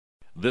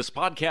This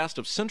podcast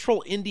of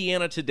Central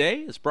Indiana Today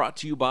is brought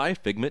to you by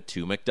Figment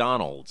 2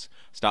 McDonald's.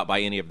 Stop by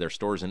any of their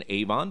stores in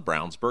Avon,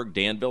 Brownsburg,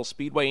 Danville,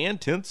 Speedway,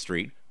 and 10th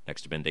Street,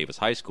 next to Ben Davis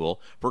High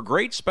School, for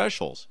great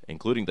specials,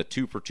 including the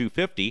 2 for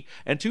 $2.50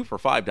 and 2 for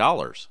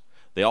 $5.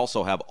 They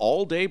also have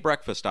all-day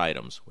breakfast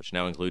items, which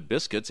now include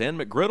biscuits and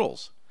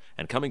McGriddles.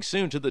 And coming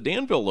soon to the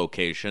Danville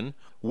location,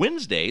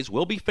 Wednesdays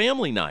will be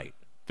family night.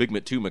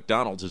 Figment 2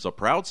 McDonald's is a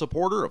proud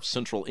supporter of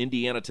Central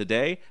Indiana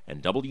Today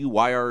and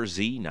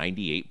WYRZ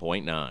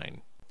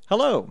 98.9.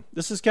 Hello,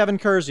 this is Kevin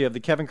Kersey of the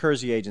Kevin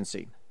Kersey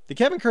Agency. The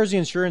Kevin Kersey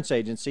Insurance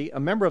Agency, a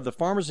member of the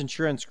Farmers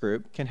Insurance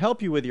Group, can help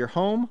you with your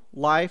home,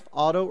 life,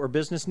 auto, or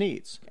business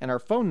needs. And our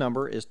phone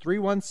number is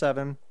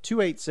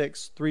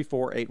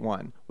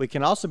 317-286-3481. We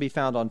can also be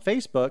found on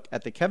Facebook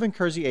at the Kevin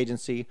Kersey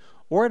Agency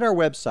or at our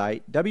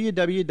website,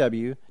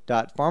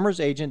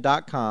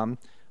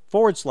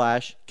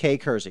 www.farmersagent.com/K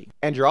Kersey.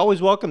 And you're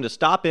always welcome to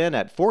stop in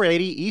at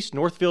 480 East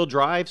Northfield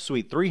Drive,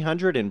 Suite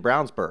 300 in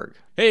Brownsburg.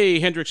 Hey,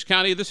 Hendricks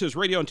County, this is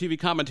radio and TV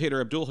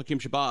commentator Abdul Hakim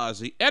Shabazz,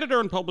 the editor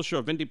and publisher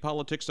of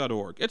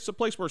IndyPolitics.org. It's the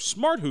place where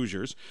smart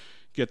Hoosiers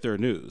get their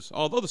news.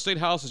 Although the State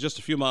House is just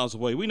a few miles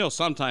away, we know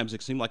sometimes it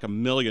can seem like a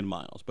million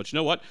miles. But you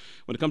know what?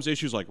 When it comes to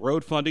issues like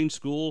road funding,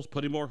 schools,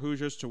 putting more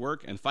Hoosiers to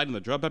work, and fighting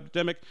the drug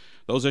epidemic,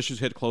 those issues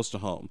hit close to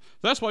home.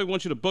 That's why we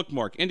want you to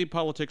bookmark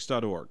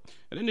IndyPolitics.org.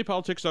 At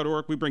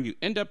IndyPolitics.org, we bring you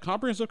in-depth,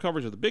 comprehensive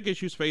coverage of the big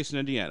issues facing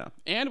Indiana.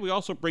 And we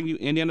also bring you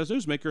Indiana's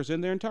newsmakers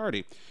in their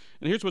entirety.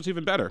 And here's what's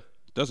even better.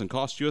 It doesn't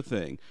cost you a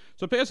thing.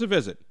 So pay us a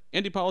visit.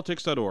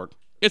 IndyPolitics.org.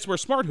 It's where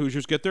smart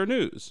Hoosiers get their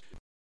news.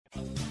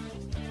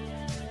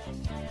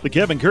 The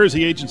Kevin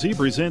Kersey Agency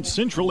presents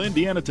Central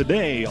Indiana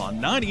Today on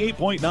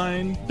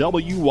 98.9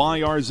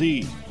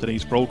 WYRZ.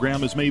 Today's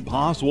program is made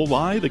possible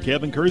by the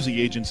Kevin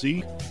Kersey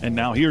Agency. And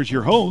now here's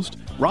your host,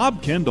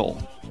 Rob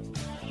Kendall.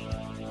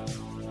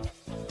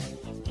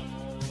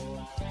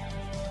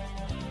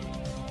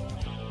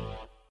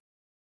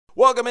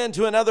 Welcome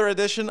into another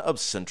edition of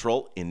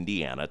Central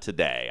Indiana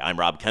Today. I'm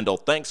Rob Kendall.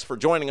 Thanks for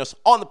joining us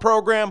on the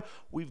program.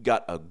 We've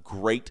got a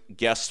great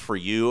guest for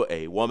you,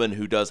 a woman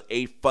who does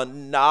a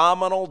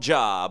phenomenal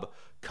job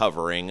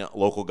covering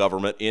local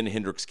government in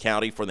Hendricks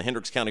County for the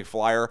Hendricks County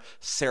Flyer,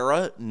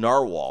 Sarah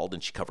Narwald,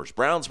 and she covers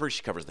Brownsburg.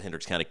 She covers the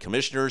Hendricks County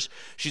Commissioners.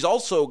 She's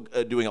also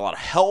doing a lot of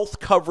health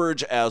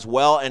coverage as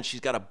well, and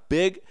she's got a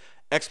big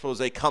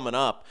expose coming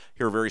up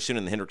here very soon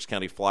in the Hendricks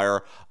County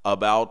Flyer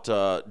about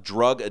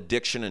drug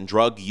addiction and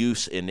drug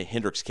use in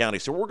Hendricks County.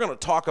 So we're going to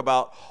talk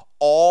about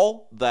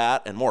all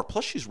that and more.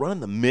 Plus, she's running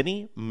the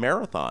mini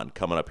marathon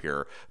coming up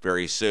here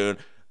very soon.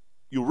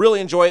 You'll really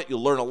enjoy it.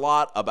 You'll learn a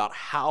lot about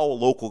how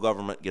local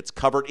government gets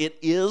covered. It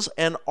is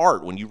an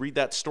art. When you read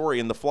that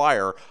story in the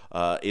Flyer,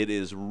 it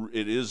is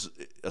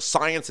a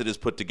science that is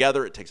put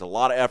together. It takes a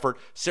lot of effort.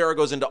 Sarah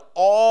goes into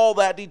all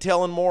that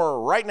detail and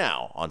more right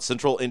now on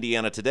Central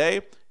Indiana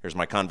Today. Here's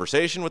my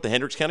conversation with the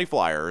Hendricks County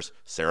Flyers,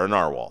 Sarah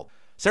Narwald.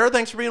 Sarah,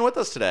 thanks for being with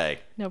us today.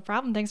 No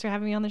problem. Thanks for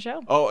having me on the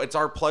show. Oh, it's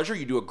our pleasure.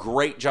 You do a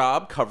great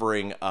job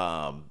covering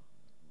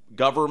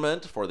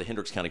government for the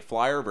Hendricks County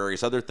Flyer,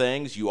 various other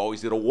things. You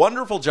always did a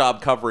wonderful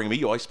job covering me.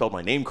 You always spelled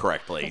my name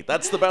correctly.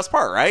 That's the best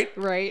part, right?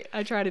 Right.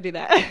 I try to do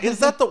that. Is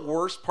that the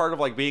worst part of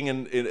like being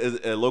in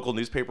a local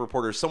newspaper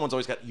reporter? Someone's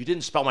always got, you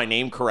didn't spell my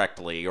name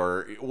correctly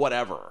or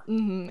whatever.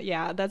 Mm-hmm.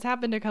 Yeah, that's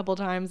happened a couple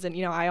times. And,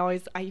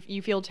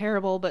 you feel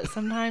terrible, but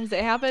sometimes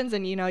it happens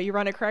and, you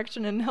run a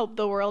correction and hope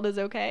the world is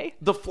okay.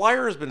 The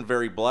Flyer has been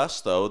very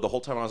blessed, though. The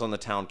whole time I was on the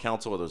town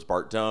council, whether it was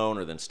Bart Doan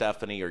or then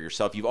Stephanie or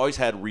yourself, you've always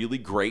had really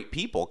great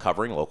people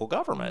covering local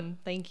government.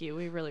 Thank you.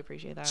 We really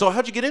appreciate that. So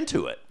how'd you get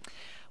into it?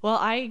 Well,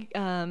 I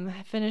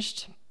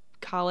finished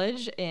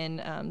college in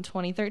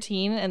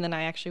 2013, and then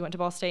I actually went to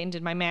Ball State and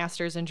did my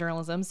master's in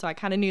journalism, so I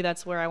kind of knew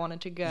that's where I wanted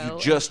to go.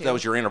 That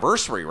was your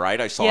anniversary, right?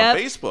 I saw on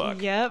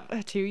Facebook.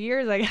 Yep, 2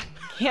 years. I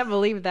can't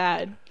believe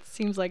that.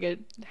 Seems like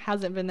it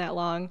hasn't been that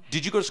long.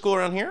 Did you go to school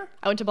around here?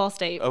 I went to Ball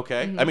State.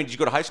 Okay. Mm-hmm. I mean, did you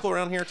go to high school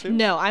around here too?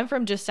 No, I'm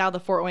from just south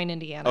of Fort Wayne,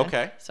 Indiana.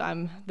 Okay.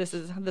 So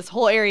this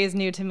whole area is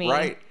new to me.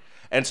 Right.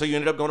 And so you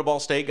ended up going to Ball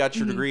State, got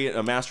your degree,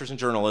 a master's in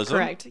journalism.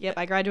 Correct. Yep.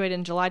 I graduated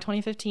in July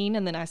 2015,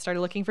 and then I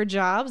started looking for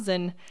jobs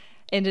and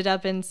ended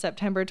up in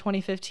September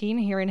 2015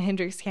 here in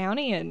Hendricks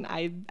County, and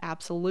I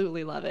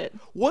absolutely love it.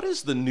 What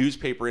is the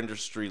newspaper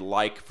industry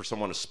like for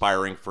someone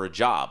aspiring for a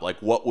job? Like,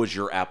 what was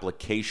your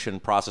application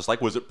process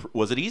like? Was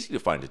it easy to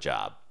find a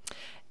job?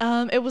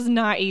 It was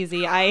not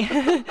easy.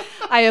 I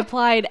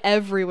applied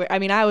everywhere. I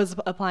mean, I was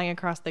applying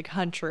across the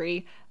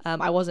country.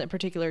 I wasn't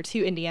particular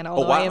to Indiana,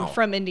 although I am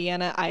from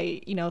Indiana.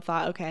 I,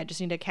 thought, okay, I just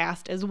need to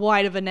cast as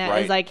wide of a net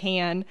as I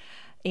can.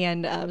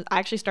 And I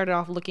actually started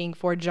off looking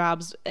for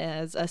jobs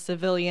as a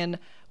civilian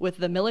with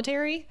the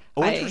military.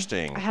 Oh,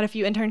 interesting. I had a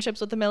few internships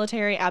with the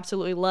military,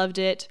 absolutely loved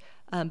it.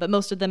 But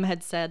most of them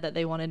had said that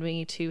they wanted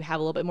me to have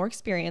a little bit more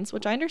experience,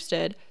 which I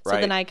understood. So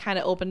then I kind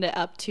of opened it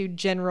up to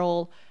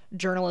general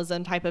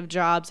journalism type of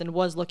jobs and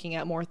was looking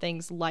at more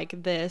things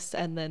like this.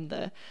 And then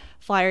the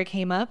Flyer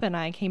came up and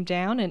I came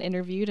down and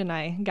interviewed and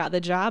I got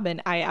the job.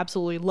 And I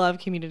absolutely love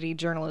community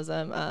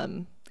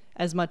journalism.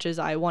 as much as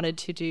I wanted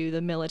to do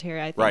the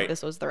military, I think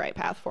this was the right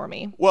path for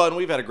me. Well, and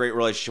we've had a great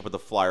relationship with the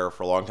Flyer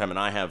for a long time, and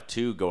I have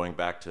too, going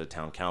back to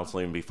town council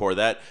and before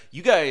that.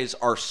 You guys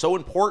are so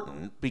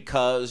important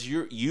because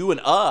you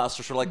and us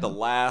are sort of like the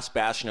last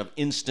bastion of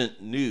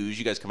instant news.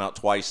 You guys come out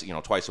twice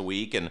a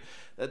week, and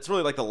that's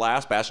really like the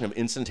last bastion of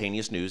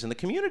instantaneous news in the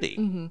community.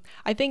 Mm-hmm.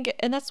 I think,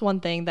 and that's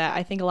one thing that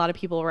I think a lot of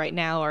people right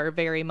now are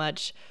very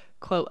much,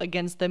 quote,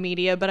 against the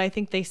media, but I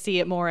think they see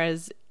it more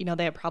as,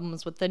 they have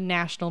problems with the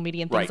national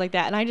media and things like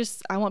that. And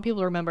I want people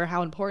to remember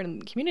how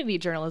important community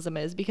journalism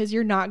is, because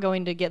you're not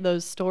going to get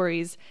those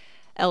stories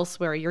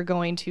elsewhere. You're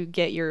going to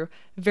get your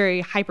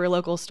very hyper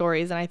local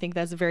stories, and I think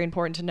that's very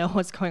important to know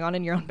what's going on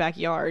in your own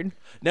backyard.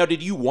 Now,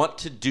 did you want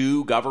to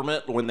do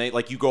government when they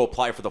you go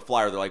apply for the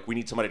Flyer? They're like, we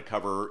need somebody to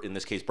cover, in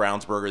this case,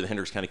 Brownsburg or the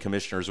Hendricks County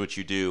Commissioners, which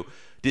you do.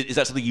 Is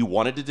that something you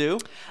wanted to do?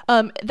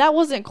 That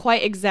wasn't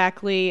quite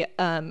exactly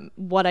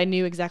what I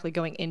knew exactly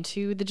going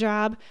into the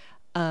job.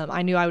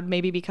 I knew I would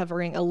maybe be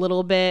covering a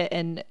little bit,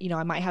 and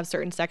I might have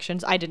certain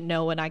sections. I didn't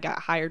know when I got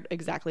hired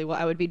exactly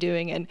what I would be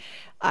doing, and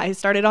I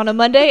started on a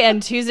Monday,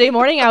 and Tuesday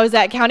morning I was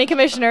at County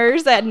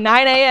Commissioners at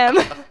 9 a.m.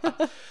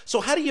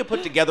 So how do you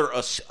put together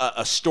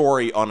a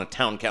story on a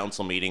town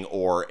council meeting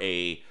or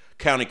a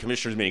county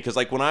commissioners meeting?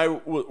 Because when I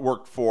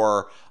worked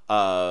for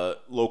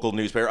local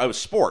newspaper, I was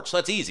sports, so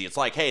that's easy. It's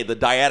like, hey, the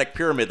dyadic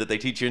pyramid that they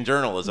teach you in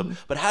journalism.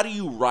 Mm-hmm. But how do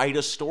you write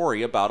a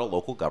story about a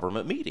local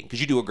government meeting? Because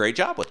you do a great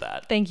job with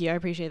that. Thank you. I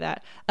appreciate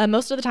that.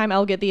 Most of the time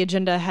I'll get the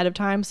agenda ahead of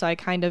time, so I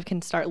kind of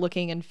can start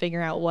looking and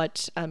figure out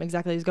what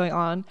exactly is going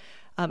on.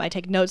 I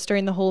take notes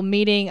during the whole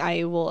meeting.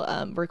 I will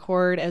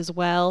record as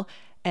well.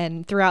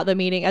 And throughout the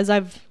meeting, as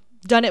I've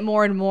done it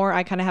more and more,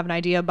 I kind of have an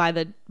idea by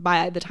the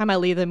time I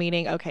leave the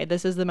meeting, okay,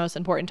 this is the most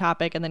important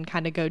topic, and then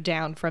kind of go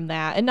down from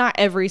that. And not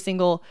every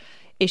single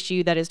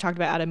issue that is talked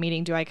about at a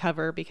meeting do I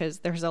cover, because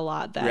there's a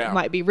lot that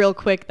might be real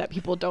quick that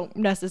people don't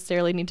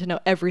necessarily need to know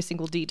every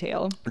single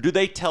detail. Do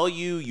they tell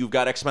you you've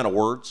got X amount of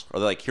words? Or are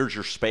they like, here's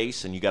your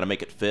space and you got to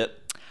make it fit?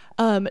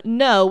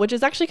 No, which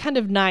is actually kind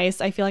of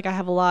nice. I feel like I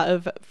have a lot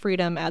of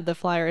freedom at the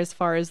Flyer as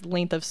far as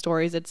length of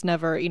stories. It's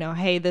never,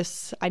 hey,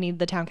 I need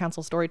the town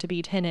council story to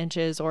be 10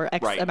 inches or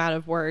X amount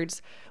of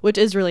words, which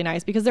is really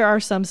nice, because there are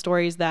some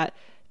stories that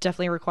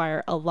definitely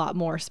require a lot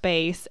more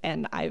space,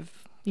 and I've,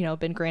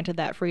 been granted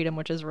that freedom,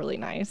 which is really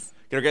nice.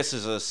 Our guest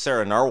is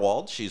Sarah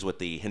Narwald. She's with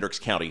the Hendricks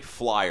County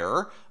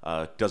Flyer,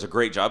 does a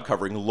great job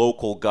covering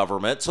local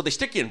government. So they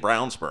stick you in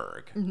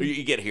Brownsburg. Mm-hmm.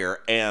 You get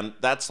here, and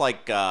that's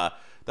like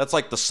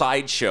the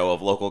sideshow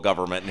of local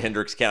government in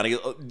Hendricks County.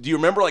 Do you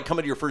remember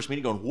coming to your first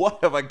meeting going, what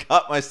have I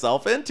got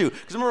myself into?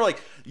 Because I remember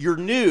you're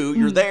new,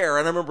 you're there,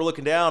 and I remember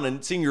looking down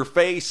and seeing your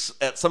face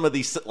at some of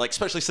these,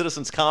 especially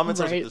citizens' comments.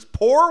 I was like, this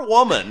poor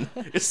woman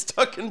is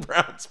stuck in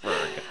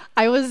Brownsburg.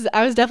 I was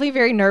definitely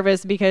very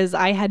nervous, because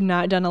I had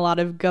not done a lot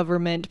of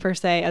government per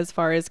se as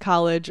far as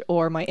college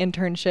or my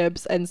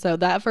internships. And so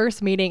that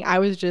first meeting, I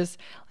was just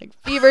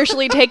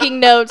feverishly taking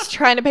notes,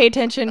 trying to pay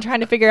attention, trying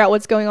to figure out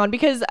what's going on.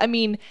 Because,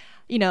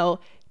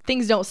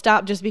 things don't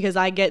stop just because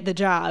I get the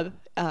job.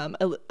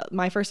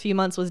 My first few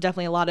months was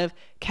definitely a lot of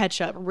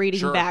catch up,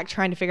 reading back,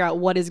 trying to figure out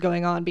what is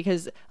going on,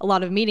 because a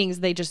lot of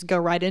meetings, they just go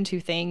right into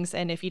things.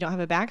 And if you don't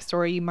have a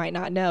backstory, you might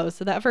not know.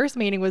 So that first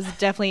meeting was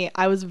definitely,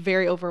 I was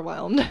very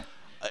overwhelmed.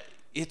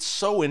 It's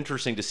so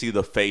interesting to see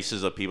the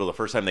faces of people the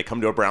first time they come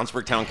to a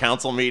Brownsburg Town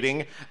Council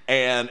meeting,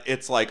 and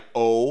it's like,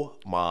 oh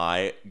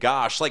my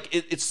gosh.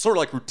 It's sort of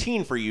like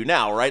routine for you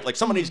now, right?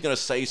 Somebody's going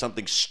to say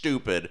something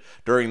stupid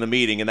during the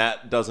meeting, and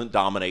that doesn't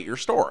dominate your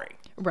story.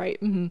 Right.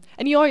 Mm-hmm.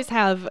 And you always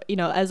have,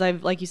 as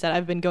like you said,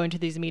 I've been going to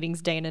these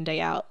meetings day in and day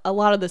out. A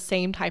lot of the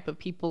same type of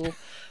people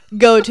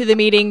go to the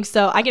meeting.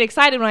 So I get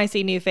excited when I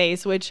see a new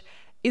face, which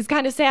is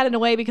kind of sad in a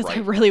way, because I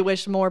really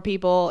wish more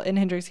people in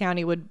Hendricks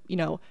County would,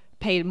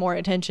 pay more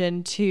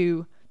attention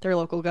to their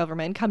local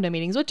government and come to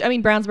meetings, which,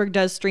 Brownsburg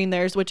does stream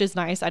theirs, which is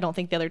nice. I don't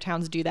think the other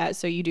towns do that.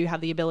 So you do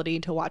have the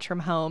ability to watch from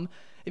home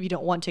if you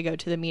don't want to go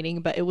to the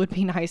meeting, but it would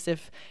be nice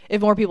if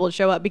more people would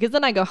show up, because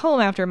then I go home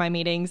after my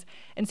meetings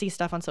and see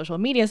stuff on social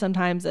media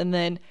sometimes. And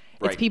then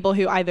it's people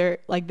who either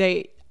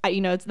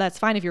that's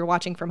fine if you're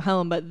watching from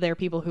home, but there are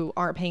people who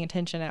aren't paying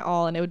attention at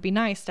all. And it would be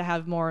nice to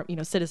have more,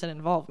 citizen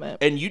involvement.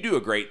 And you do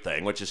a great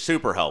thing, which is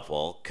super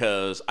helpful,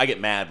 because I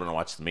get mad when I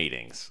watch the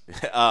meetings.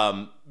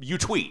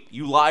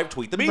 You live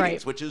tweet the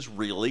meetings, which is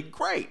really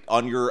great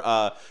on your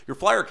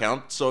Flyer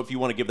account. So if you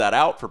want to give that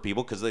out for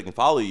people, because they can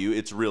follow you,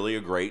 it's really a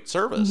great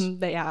service.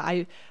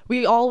 Mm-hmm.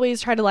 We always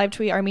try to live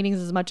tweet our meetings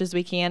as much as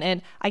we can.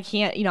 And I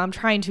can't, I'm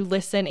trying to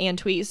listen and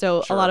tweet.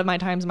 So a lot of my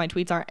times my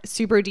tweets aren't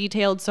super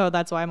detailed. So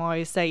that's why I'm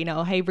always say,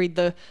 hey, read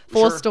the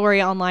full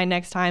story online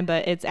next time.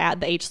 But it's at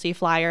the HC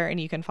Flyer, and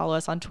you can follow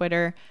us on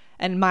Twitter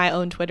And my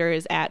own Twitter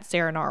is at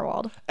Sarah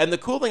Narwald. And the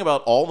cool thing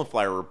about all the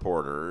Flyer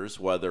reporters,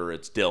 whether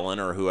it's Dylan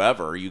or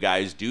whoever, you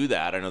guys do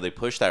that. I know they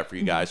push that for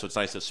you guys, so it's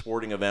nice, a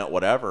sporting event,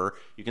 whatever,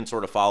 you can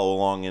sort of follow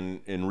along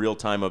in real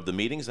time of the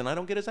meetings, and I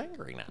don't get as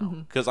angry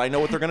now because I know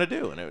what they're going to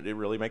do, and it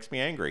really makes me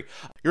angry.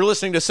 You're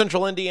listening to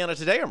Central Indiana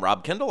Today. I'm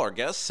Rob Kendall. Our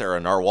guest,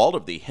 Sarah Narwald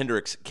of the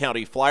Hendricks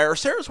County Flyer.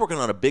 Sarah's working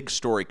on a big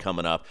story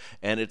coming up,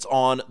 and it's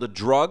on the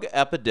drug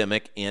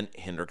epidemic in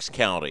Hendricks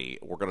County.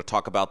 We're going to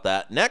talk about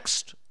that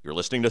next. You're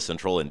listening to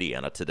Central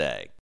Indiana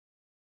Today.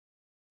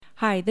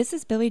 Hi, this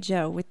is Billy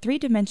Joe with 3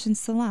 Dimensions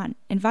Salon,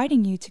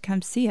 inviting you to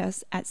come see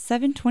us at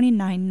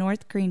 729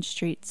 North Green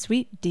Street,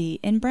 Suite D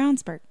in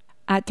Brownsburg.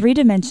 At 3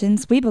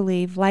 Dimensions, we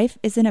believe life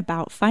isn't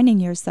about finding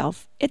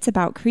yourself, it's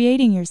about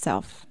creating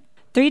yourself.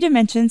 3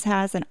 Dimensions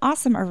has an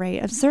awesome array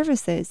of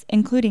services,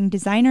 including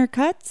designer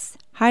cuts,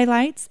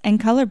 highlights, and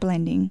color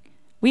blending.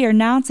 We are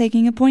now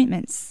taking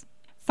appointments.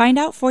 Find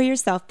out for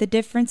yourself the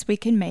difference we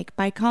can make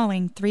by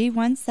calling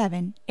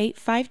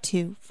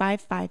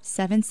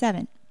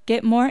 317-852-5577.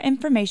 Get more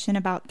information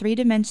about 3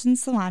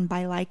 Dimensions Salon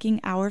by liking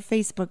our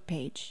Facebook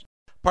page.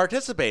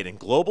 Participate in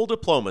global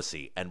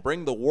diplomacy and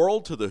bring the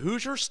world to the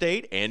Hoosier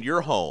State and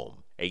your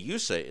home.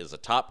 AUSA is a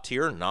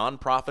top-tier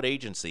nonprofit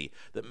agency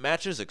that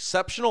matches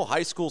exceptional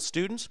high school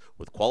students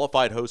with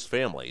qualified host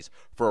families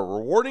for a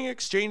rewarding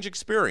exchange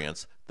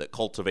experience that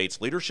cultivates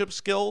leadership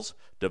skills,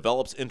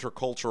 develops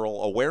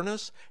intercultural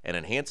awareness, and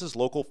enhances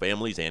local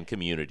families and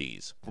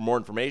communities. For more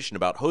information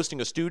about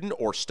hosting a student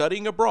or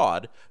studying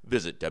abroad,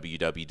 visit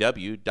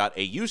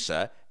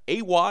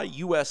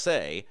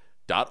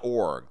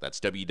www.ayusa.org. That's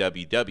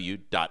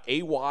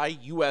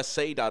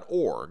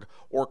www.ayusa.org,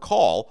 or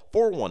call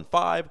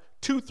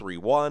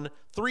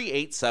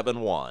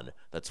 415-231-3871.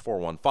 That's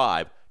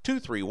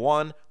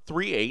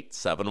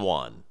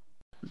 415-231-3871.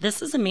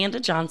 This is Amanda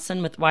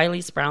Johnson with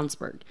Wiley's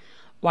Brownsburg.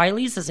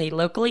 Wiley's is a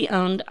locally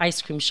owned ice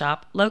cream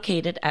shop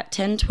located at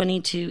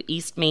 1022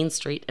 East Main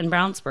Street in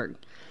Brownsburg.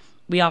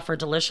 We offer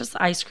delicious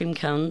ice cream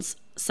cones,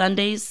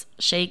 sundaes,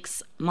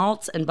 shakes,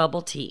 malts, and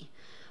bubble tea.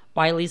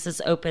 Wiley's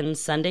is open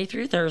Sunday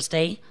through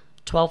Thursday,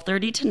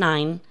 12:30 to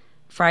 9,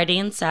 Friday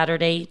and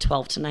Saturday,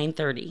 12 to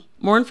 9:30.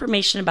 More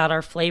information about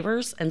our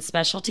flavors and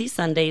specialty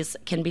sundaes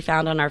can be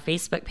found on our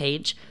Facebook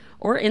page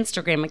or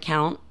Instagram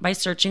account by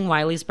searching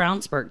Wiley's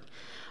Brownsburg.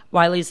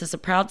 Wiley's is a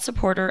proud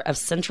supporter of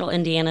Central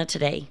Indiana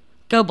Today.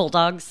 Go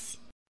Bulldogs!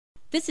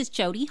 This is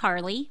Jody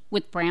Harley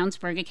with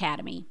Brownsburg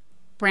Academy.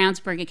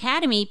 Brownsburg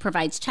Academy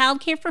provides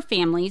childcare for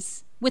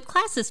families with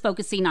classes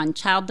focusing on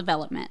child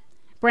development.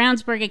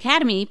 Brownsburg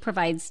Academy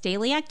provides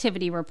daily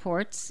activity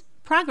reports,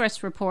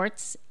 progress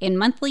reports, and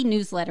monthly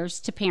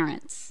newsletters to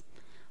parents.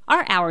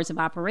 Our hours of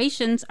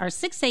operations are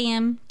 6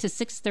 a.m. to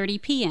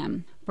 6:30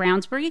 p.m.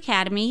 Brownsburg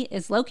Academy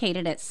is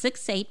located at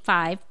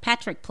 685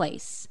 Patrick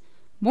Place.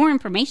 More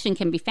information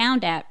can be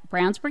found at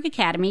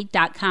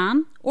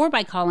brownsburgacademy.com or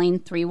by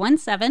calling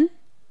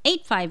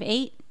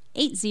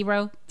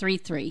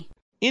 317-858-8033.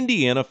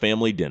 Indiana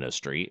Family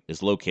Dentistry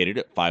is located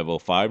at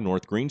 505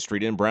 North Green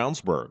Street in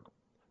Brownsburg.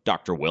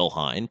 Dr. Will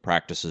Hine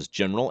practices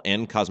general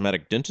and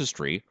cosmetic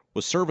dentistry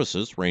with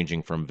services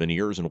ranging from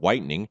veneers and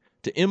whitening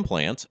to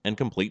implants and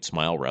complete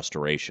smile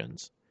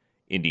restorations.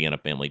 Indiana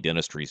Family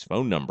Dentistry's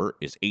phone number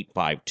is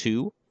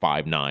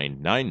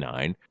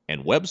 852-5999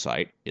 and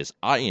website is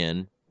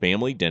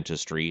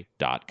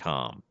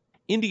infamilydentistry.com.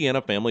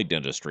 Indiana Family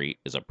Dentistry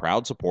is a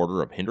proud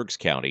supporter of Hendricks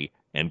County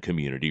and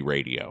community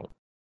radio.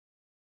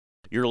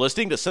 You're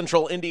listening to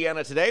Central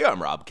Indiana Today.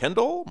 I'm Rob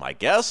Kendall. My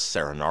guest,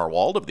 Sarah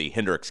Narwald of the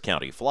Hendricks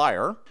County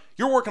Flyer.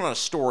 You're working on a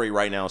story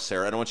right now,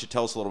 Sarah, and I want you to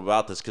tell us a little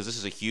about this because this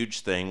is a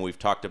huge thing. We've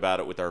talked about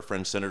it with our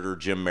friend Senator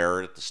Jim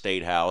Merritt at the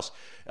State House.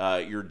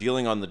 You're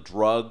dealing on the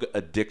drug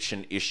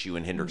addiction issue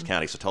in Hendricks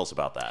County, so tell us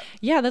about that.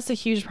 Yeah, that's a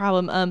huge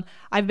problem.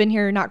 I've been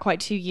here not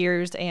quite 2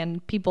 years,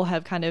 and people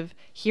have kind of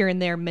here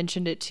and there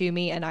mentioned it to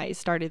me, and I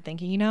started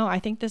thinking, I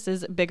think this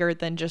is bigger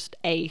than just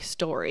a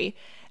story.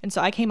 And so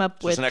I came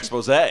up with... Just an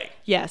expose. Yes,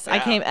 yeah.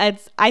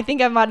 I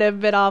think I might have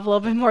bit off a little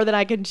bit more than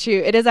I could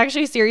chew. It is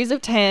actually a series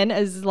of 10,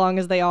 as long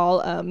as they all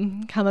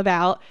come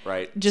about.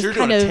 Right. Just so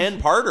you're doing a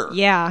 10-parter.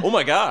 Yeah. Oh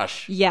my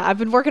gosh. Yeah, I've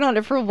been working on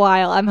it for a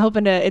while. I'm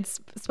hoping it's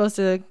supposed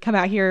to come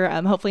out here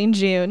hopefully in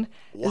June.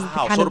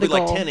 Wow, so it'll be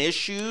like 10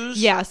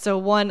 issues? Yeah, so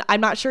one, I'm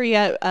not sure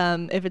yet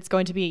if it's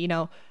going to be,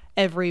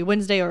 every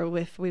Wednesday or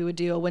if we would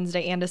do a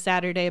Wednesday and a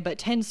Saturday, but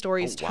 10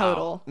 stories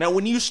total. Now,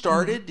 when you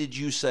started, did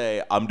you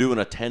say, I'm going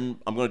to do a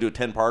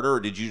 10-parter, or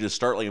did you just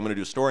start like, I'm going to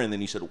do a story, and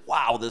then you said,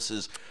 wow, this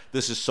is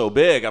so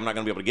big, I'm not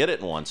going to be able to get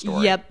it in one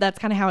story? Yep, that's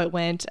kind of how it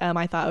went.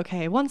 I thought,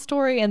 okay, one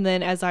story, and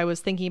then as I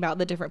was thinking about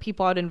the different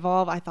people I'd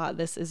involve, I thought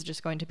this is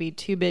just going to be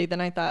too big. Then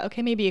I thought,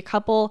 okay, maybe a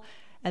couple,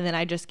 and then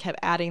I just kept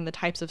adding the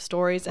types of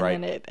stories, and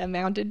then it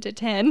amounted to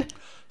 10.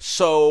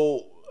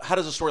 So how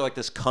does a story like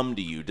this come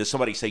to you? Does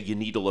somebody say you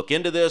need to look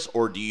into this,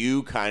 or do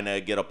you kind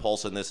of get a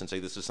pulse in this and say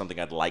this is something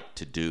I'd like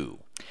to do?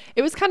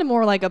 It was kind of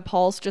more like a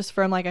pulse just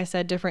from, like I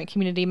said, different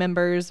community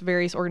members,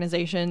 various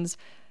organizations,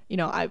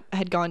 I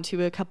had gone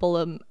to a couple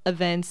of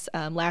events.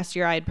 Last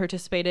year I had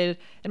participated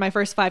in my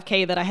first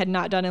 5K that I had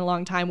not done in a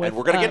long time with. And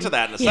we're going to get to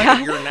that in a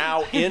second. You're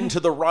now into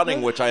the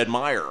running, which I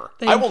admire.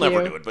 I will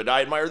never do it, but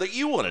I admire that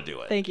you want to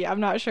do it. Thank you. I'm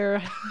not sure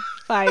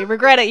if I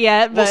regret it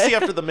yet. But we'll see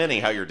after the mini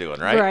how you're doing,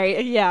 right?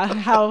 Right. Yeah.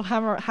 How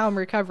I'm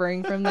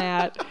recovering from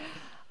that.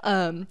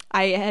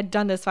 I had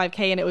done this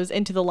 5K and it was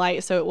Into the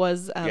Light, so it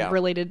was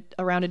related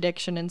around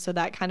addiction, and so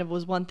that kind of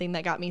was one thing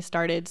that got me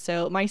started.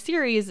 So my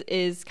series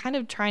is kind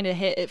of trying to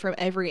hit it from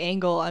every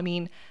angle. I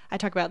mean, I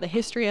talk about the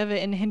history of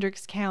it in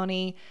Hendricks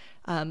County,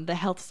 the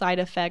health side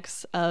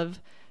effects of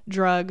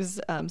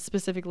drugs,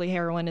 specifically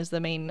heroin is the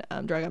main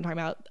drug I'm talking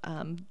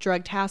about,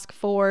 drug task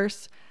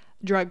force,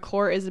 drug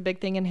court is a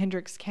big thing in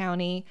Hendricks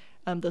County,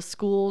 the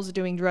schools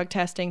doing drug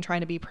testing,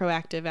 trying to be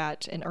proactive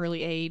at an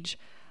early age,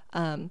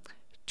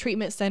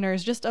 treatment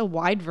centers, just a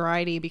wide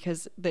variety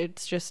because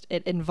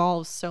it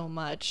involves so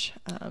much.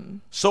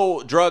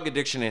 So drug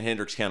addiction in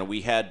Hendricks County,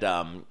 we had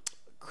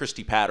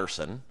Christy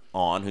Patterson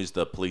on, who's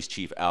the police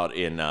chief out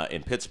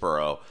in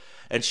Pittsburgh,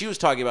 and she was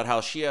talking about how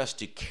she has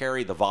to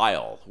carry the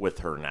vial with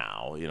her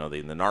now, the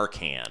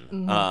Narcan.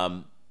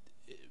 Mm-hmm.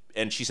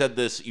 And she said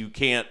this, you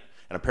can't,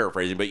 and I'm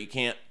paraphrasing, but you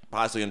can't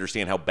possibly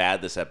understand how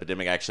bad this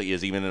epidemic actually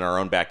is even in our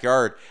own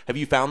backyard. Have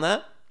you found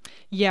that?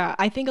 Yeah,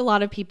 I think a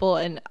lot of people,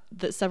 and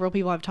several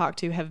people I've talked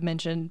to have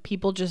mentioned,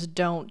 people just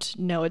don't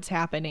know it's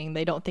happening.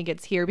 They don't think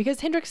it's here because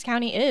Hendricks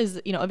County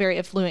is, a very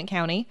affluent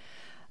county.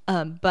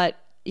 But,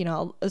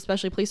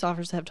 especially police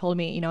officers have told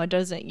me, it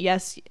doesn't,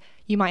 yes,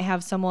 you might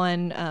have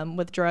someone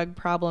with drug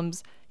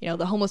problems,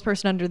 the homeless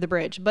person under the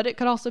bridge, but it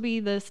could also be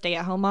the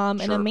stay-at-home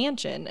mom in a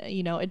mansion.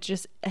 It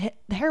just,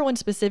 the heroin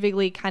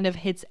specifically kind of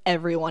hits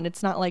everyone.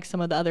 It's not like some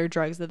of the other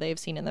drugs that they've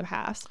seen in the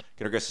past.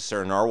 Get our guest is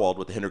Sarah Narwald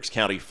with the Hendricks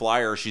County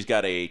Flyer. She's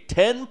got a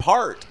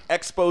 10-part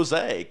expose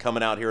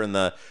coming out here in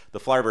the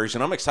Flyer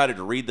version. I'm excited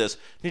to read this.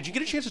 Did you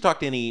get a chance to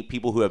talk to any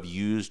people who have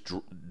used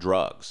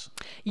drugs?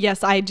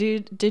 Yes, I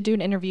did do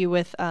an interview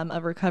with a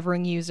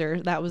recovering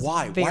user. That was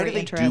very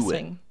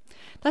interesting.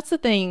 That's the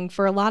thing.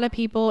 For a lot of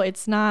people,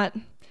 it's not...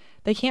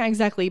 They can't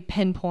exactly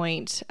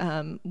pinpoint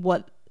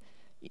what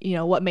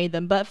made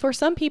them. But for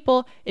some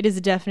people, it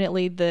is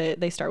definitely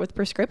they start with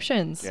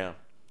prescriptions. Yeah.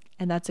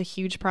 And that's a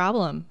huge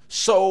problem.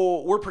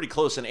 So we're pretty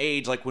close in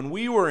age. Like when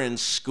we were in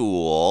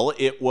school,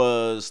 it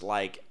was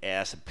like,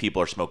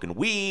 people are smoking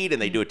weed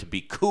and they do it to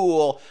be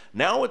cool.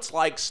 Now it's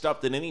like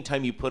stuff that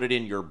anytime you put it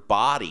in your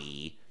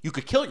body, you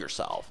could kill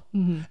yourself.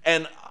 Mm-hmm.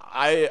 And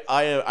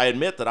I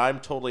admit that I'm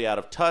totally out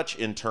of touch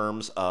in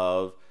terms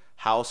of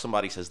how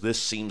somebody says this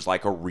seems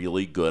like a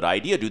really good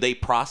idea. Do they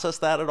process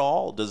that at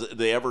all? Do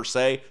they ever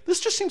say,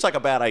 this just seems like a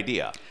bad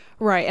idea?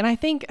 Right. And I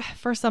think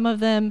for some of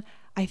them,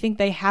 I think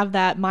they have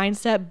that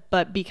mindset,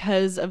 but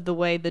because of the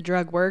way the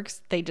drug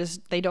works, they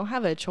don't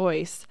have a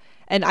choice.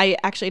 And I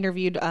actually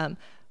interviewed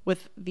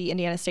with the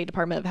Indiana State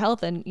Department of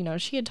Health, and,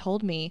 she had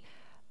told me,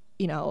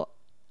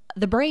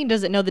 the brain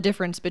doesn't know the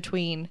difference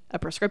between a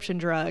prescription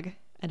drug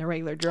and a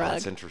regular drug.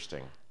 That's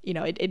interesting.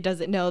 It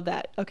doesn't know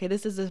that, okay,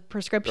 this is a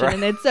prescription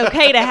and it's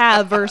okay to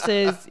have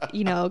versus,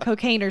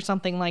 cocaine or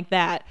something like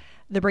that.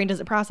 The brain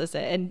doesn't process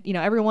it.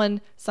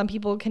 And, some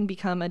people can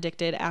become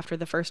addicted after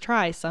the first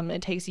try. Some,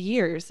 it takes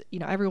years.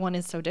 Everyone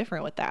is so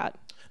different with that.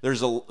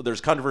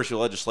 There's controversial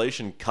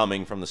legislation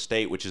coming from the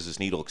state, which is this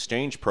needle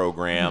exchange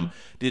program.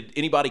 Mm-hmm. Did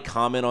anybody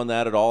comment on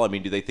that at all? I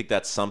mean, do they think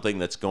that's something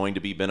that's going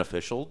to be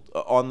beneficial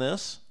on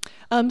this?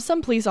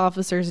 Some police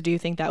officers do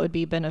think that would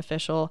be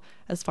beneficial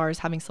as far as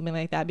having something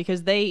like that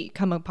because they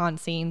come upon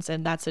scenes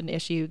and that's an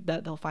issue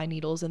that they'll find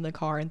needles in the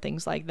car and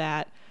things like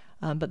that.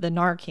 But the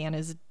Narcan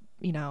is,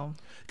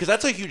 Because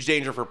that's a huge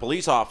danger for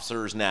police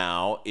officers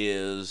now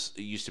it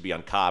used to be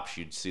on Cops.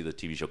 You'd see the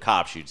TV show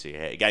Cops. You'd see,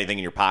 hey, you got anything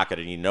in your pocket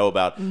and you know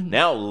about. Mm-hmm.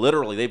 Now,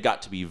 literally, they've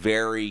got to be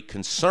very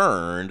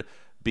concerned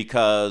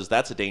because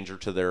that's a danger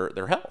to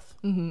their health.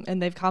 Mm-hmm. And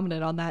they've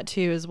commented on that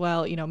too as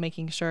well,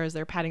 making sure as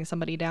they're patting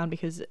somebody down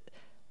because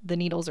the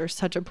needles are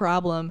such a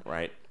problem.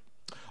 Right.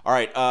 All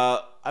right.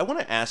 I want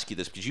to ask you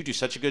this because you do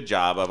such a good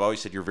job. I've always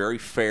said you're very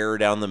fair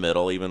down the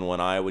middle, even when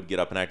I would get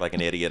up and act like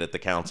an idiot at the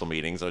council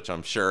meetings, which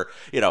I'm sure,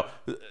 the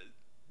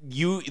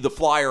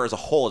Flyer as a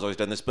whole has always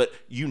done this, but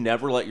you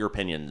never let your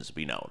opinions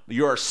be known.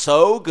 You are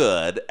so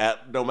good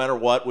at no matter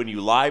what, when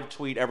you live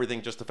tweet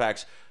everything, just the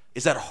facts.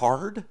 Is that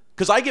hard?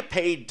 Because I get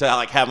paid to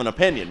have an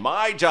opinion.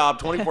 My job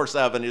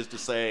 24/7 is to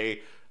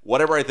say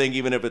whatever I think,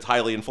 even if it's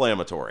highly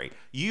inflammatory.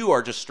 You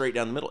are just straight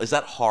down the middle. Is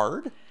that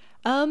hard?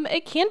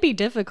 It can be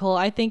difficult.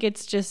 I think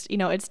it's just,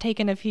 it's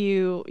taken a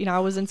few, I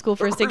was in school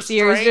for 6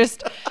 years,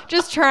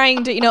 just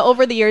trying to,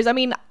 over the years. I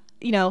mean,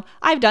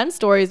 I've done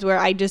stories where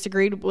I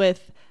disagreed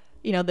with,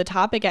 the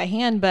topic at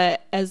hand,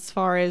 but as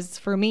far as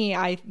for me,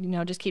 I,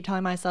 just keep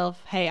telling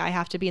myself, hey, I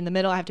have to be in the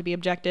middle. I have to be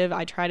objective.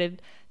 I try to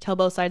tell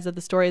both sides of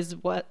the story as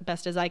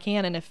best as I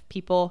can. And if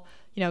people,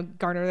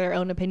 garner their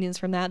own opinions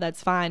from that,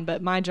 that's fine.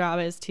 But my job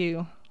is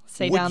to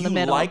stay down the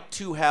middle. Would you like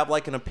to have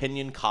an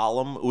opinion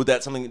column? Would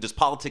that something? Does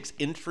politics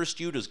interest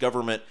you? Does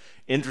government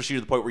interest you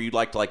to the point where you'd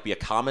like to be a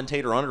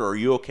commentator on it, or are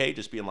you okay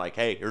just being like,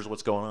 hey, here's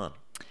what's going on?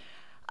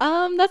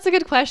 That's a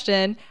good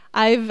question.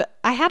 I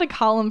had a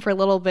column for a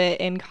little bit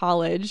in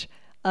college.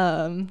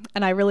 And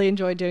I really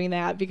enjoyed doing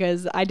that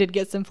because I did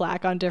get some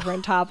flack on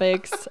different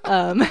topics.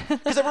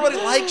 Because everybody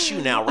likes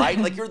you now, right?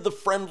 Like you're the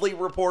friendly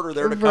reporter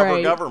there to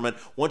cover government.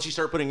 Once you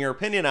start putting your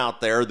opinion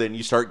out there, then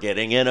you start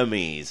getting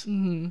enemies.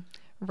 Mm-hmm.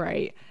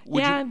 Right.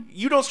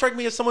 You don't strike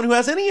me as someone who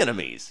has any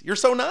enemies. You're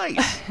so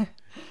nice.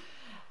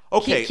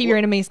 Okay. Keep your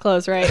enemies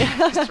close, right?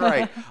 That's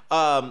right.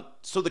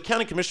 So the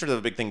county commissioners have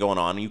a big thing going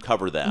on, and you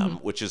cover them,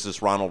 which is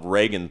this Ronald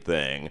Reagan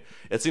thing.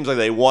 It seems like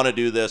they want to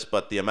do this,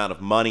 but the amount of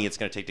money it's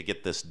going to take to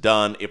get this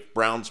done, if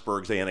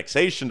Brownsburg's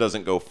annexation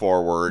doesn't go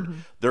forward,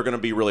 they're going to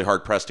be really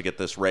hard-pressed to get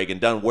this Reagan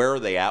done. Where are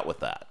they at with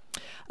that?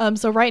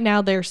 So right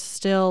now they're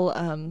still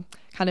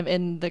kind of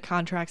in the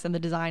contracts and the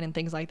design and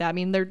things like that. I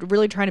mean, they're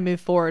really trying to move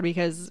forward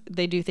because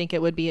they do think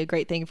it would be a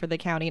great thing for the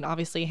county. And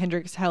obviously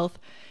Hendricks Health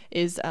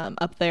is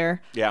up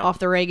there off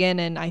the Reagan.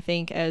 And I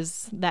think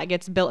as that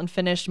gets built and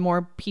finished,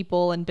 more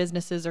people and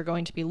businesses are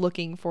going to be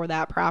looking for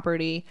that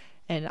property.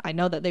 And I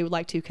know that they would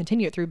like to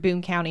continue it through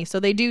Boone County.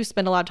 So they do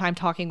spend a lot of time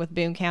talking with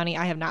Boone County.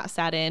 I have not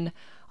sat in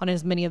on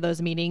as many of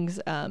those meetings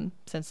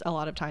since a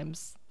lot of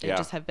times they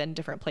just have been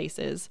different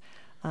places.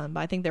 But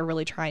I think they're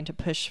really trying to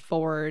push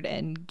forward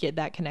and get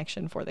that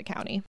connection for the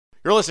county.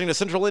 You're listening to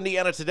Central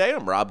Indiana Today.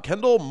 I'm Rob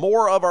Kendall.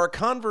 More of our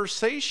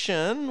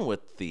conversation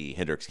with the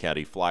Hendricks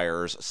County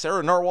Flyers'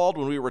 Sarah Narwald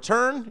when we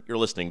return. You're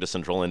listening to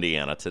Central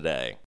Indiana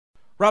Today.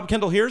 Rob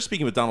Kendall here,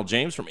 speaking with Donald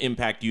James from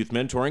Impact Youth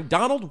Mentoring.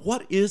 Donald,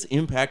 what is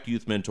Impact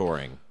Youth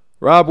Mentoring?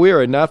 Rob, we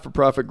are a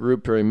not-for-profit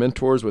group pairing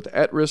mentors with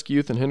at-risk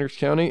youth in Hendricks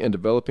County and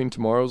developing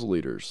tomorrow's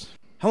leaders.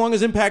 How long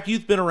has Impact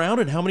Youth been around,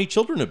 and how many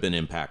children have been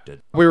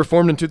impacted? We were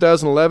formed in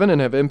 2011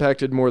 and have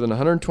impacted more than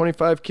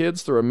 125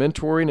 kids through our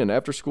mentoring and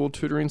after-school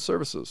tutoring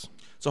services.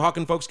 So how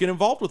can folks get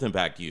involved with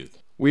Impact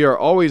Youth? We are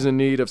always in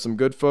need of some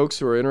good folks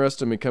who are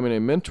interested in becoming a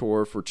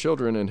mentor for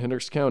children in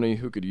Hendricks County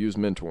who could use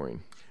mentoring.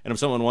 And if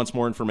someone wants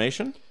more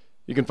information?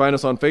 You can find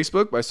us on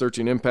Facebook by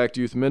searching Impact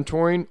Youth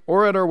Mentoring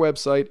or at our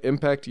website,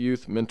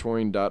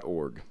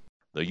 impactyouthmentoring.org.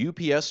 The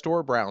UPS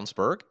Store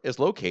Brownsburg is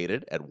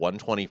located at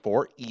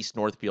 124 East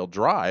Northfield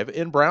Drive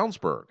in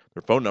Brownsburg.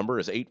 Their phone number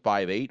is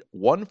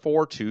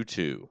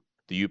 858-1422.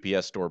 The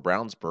UPS Store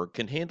Brownsburg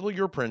can handle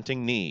your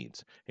printing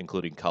needs,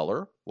 including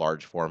color,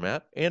 large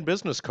format, and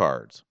business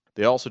cards.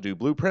 They also do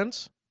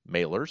blueprints,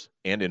 mailers,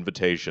 and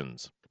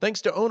invitations. Thanks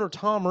to owner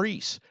Tom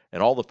Reese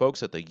and all the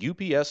folks at the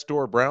UPS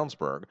Store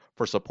Brownsburg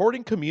for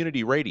supporting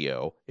community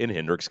radio in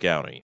Hendricks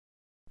County.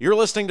 You're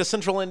listening to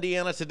Central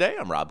Indiana Today.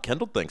 I'm Rob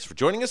Kendall. Thanks for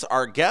joining us.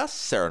 Our guest,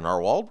 Sarah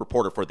Narwald,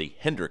 reporter for the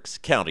Hendricks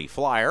County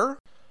Flyer.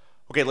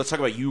 Okay, let's talk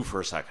about you for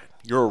a second.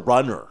 You're a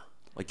runner.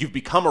 Like, you've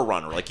become a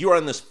runner. Like, you are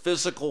on this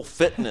physical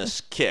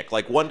fitness kick.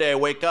 Like, one day I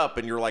wake up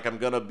and you're like, I'm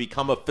going to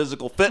become a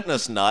physical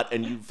fitness nut,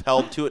 and you've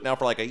held to it now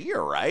for like a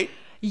year, right?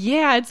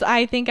 Yeah,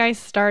 I think I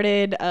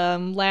started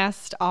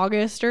last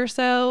August or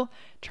so,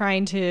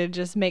 trying to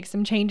just make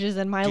some changes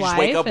in my life. You just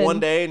wake up one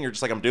day and you're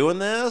just like, I'm doing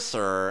this?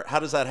 Or how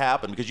does that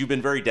happen? Because you've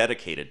been very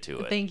dedicated to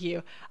it. Thank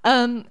you.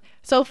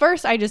 So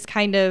first I just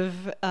kind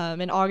of,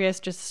 in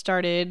August, just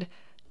started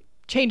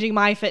changing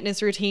my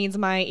fitness routines,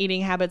 my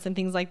eating habits and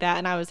things like that.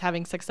 And I was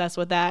having success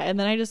with that. And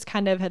then I just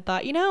kind of had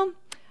thought,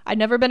 I'd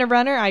never been a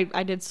runner.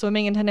 I did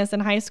swimming and tennis in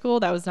high school.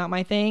 That was not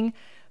my thing.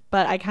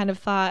 But I kind of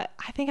thought,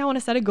 I think I want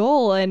to set a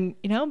goal, and,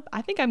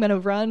 I think I'm going to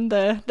run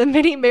the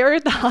mini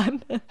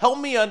marathon. Help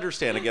me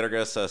understand. Again, our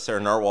guest,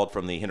 Sarah Narwald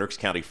from the Hendricks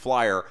County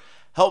Flyer.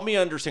 Help me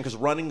understand, because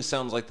running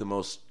sounds like the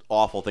most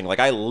awful thing. Like,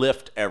 I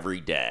lift every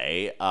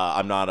day.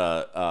 I'm not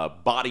a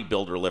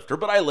bodybuilder lifter,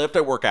 but I lift,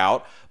 I work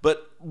out.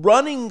 But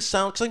running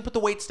sounds, because I can put the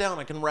weights down,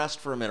 I can rest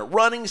for a minute.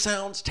 Running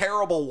sounds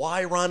terrible.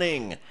 Why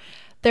running?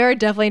 There are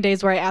definitely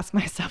days where I ask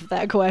myself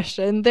that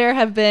question.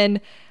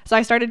 So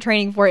I started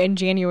training for it in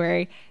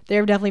January. There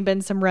have definitely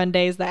been some run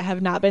days that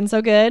have not been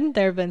so good.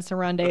 There have been some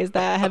run days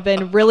that have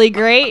been really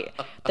great.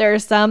 There are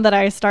some that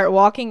I start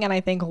walking and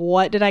I think,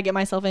 what did I get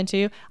myself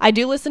into? I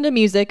do listen to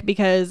music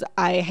because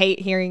I hate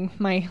hearing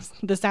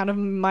the sound of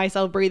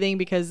myself breathing,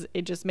 because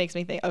it just makes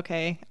me think,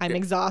 okay, I'm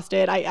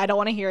exhausted. I don't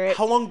want to hear it.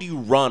 How long do you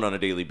run on a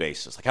daily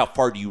basis? Like, how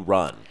far do you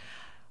run?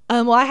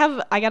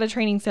 Well, I got a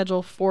training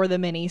schedule for the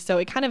mini, so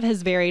it kind of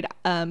has varied.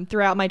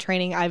 Throughout my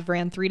training, I've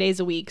ran 3 days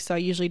a week, so I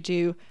usually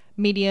do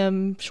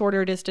medium,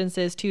 shorter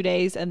distances, 2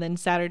 days, and then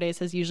Saturdays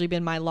has usually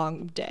been my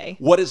long day.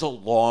 What is a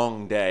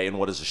long day and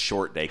what is a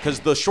short day?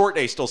 Because the short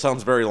day still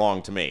sounds very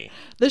long to me.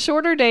 The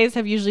shorter days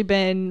have usually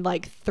been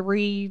like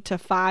 3 to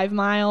 5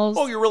 miles.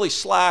 Oh, you're really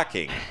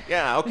slacking.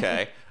 Yeah,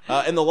 okay.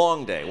 And the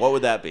long day, what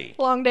would that be?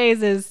 Long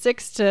days is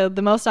 6 to,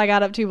 the most I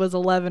got up to was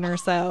 11 or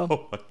so.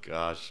 Oh my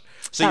gosh.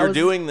 So you're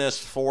doing this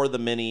for the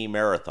mini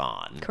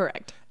marathon.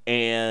 Correct.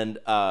 And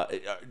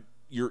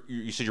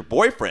you said your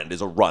boyfriend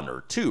is a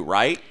runner too,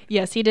 right?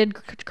 Yes, he did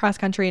cross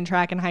country and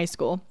track in high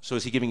school. So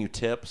is he giving you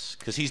tips?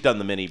 Because he's done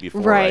the mini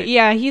before, right?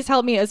 Yeah, he's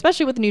helped me,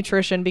 especially with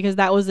nutrition, because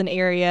that was an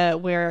area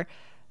where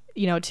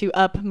to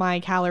up my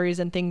calories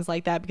and things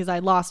like that, because I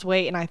lost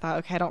weight and I thought,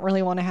 okay, I don't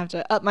really want to have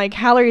to up my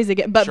calories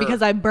again. But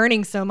because I'm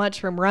burning so much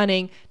from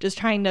running, just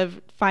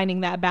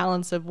finding that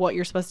balance of what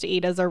you're supposed to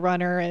eat as a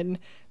runner and,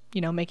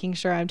 making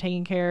sure I'm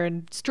taking care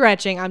and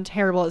stretching. I'm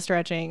terrible at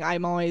stretching. You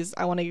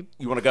want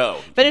to go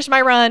finish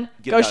my run,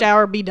 go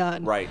shower, be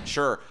done. Right.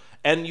 Sure.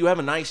 And you have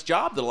a nice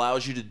job that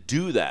allows you to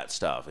do that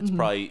stuff. It's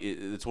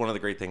it's one of the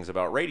great things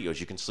about radio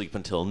is you can sleep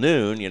until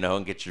noon,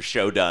 and get your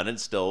show done, and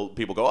still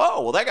people go,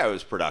 oh, well, that guy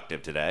was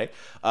productive today.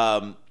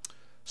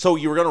 So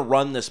you were going to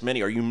run this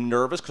many. Are you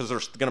nervous? Because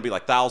there's going to be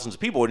like thousands of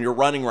people. When you're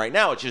running right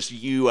now, it's just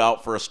you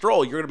out for a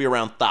stroll. You're going to be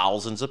around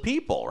thousands of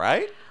people,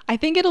 right? I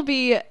think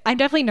I'm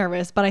definitely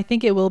nervous, but I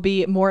think it will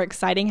be more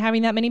exciting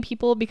having that many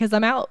people, because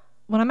when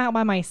I'm out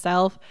by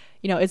myself,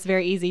 it's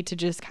very easy to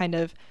just kind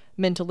of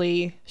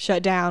mentally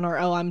shut down, or,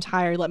 oh, I'm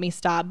tired, let me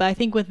stop. But I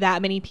think with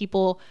that many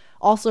people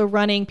also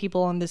running,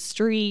 people on the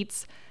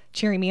streets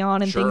cheering me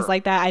on and things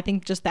like that, I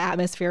think just the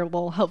atmosphere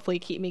will hopefully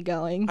keep me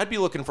going. I'd be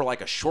looking for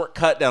like a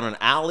shortcut down an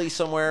alley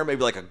somewhere,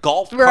 maybe like a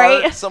golf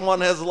cart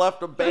someone has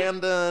left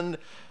abandoned.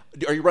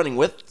 Are you running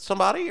with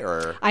somebody,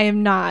 or? I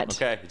am not.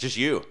 Okay, it's just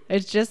you.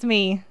 It's just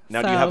me.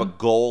 Now, do you have a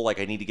goal, like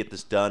I need to get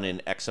this done in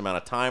X amount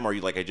of time, or are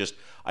you like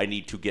I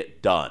need to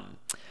get done?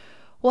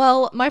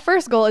 Well, my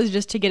first goal is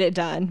just to get it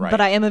done, but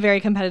I am a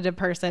very competitive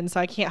person, so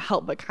I can't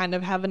help but kind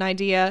of have an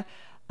idea.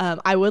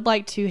 I would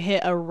like to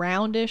hit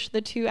around-ish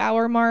the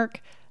 2-hour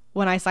mark.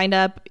 When I signed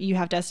up, you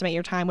have to estimate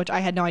your time, which I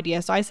had no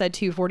idea, so I said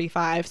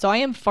 2:45. So I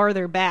am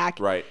farther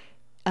back. Right.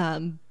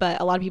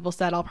 But a lot of people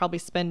said I'll probably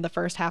spend the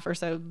first half or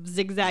so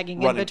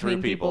zigzagging in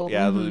between people.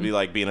 Yeah, it would be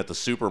like being at the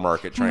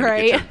supermarket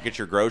trying to get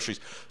your groceries.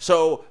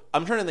 So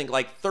I'm trying to think,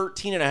 like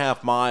 13 and a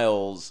half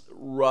miles,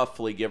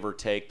 roughly, give or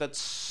take. That's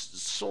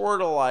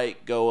sort of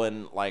like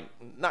going, like,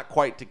 not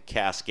quite to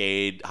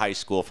Cascade High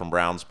School from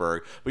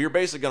Brownsburg, but you're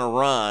basically going to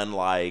run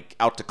like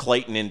out to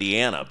Clayton,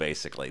 Indiana,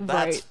 basically.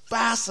 That's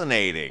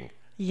fascinating.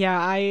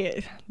 Yeah,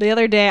 the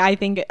other day,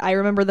 I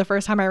remember the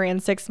first time I ran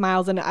 6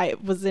 miles, and I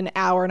was an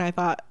hour, and I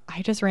thought,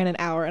 I just ran an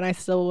hour, and I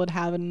still would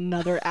have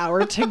another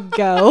hour to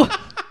go.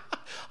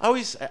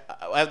 I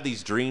have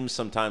these dreams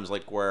sometimes,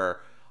 like where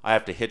I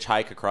have to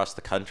hitchhike across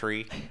the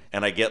country,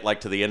 and I get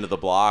like to the end of the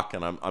block,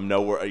 and I'm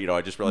nowhere.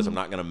 I just realize I'm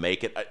not going to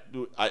make it.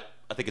 I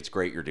think it's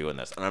great you're doing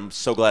this, and I'm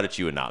so glad it's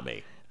you and not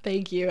me.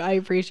 Thank you. I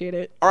appreciate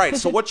it. All right.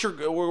 So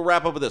we'll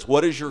wrap up with this.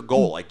 What is your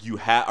goal? Like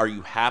are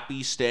you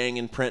happy staying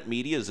in print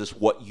media? Is this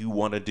what you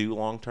want to do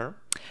long term?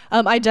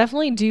 I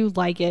definitely do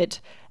like it.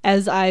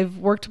 As I've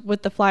worked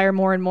with the Flyer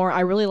more and more,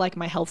 I really like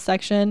my health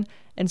section.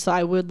 And so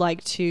I would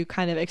like to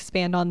kind of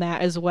expand on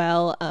that as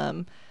well.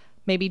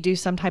 Maybe do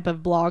some type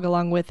of blog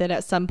along with it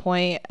at some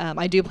point.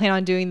 I do plan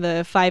on doing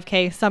the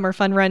 5K Summer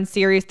Fun Run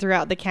series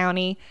throughout the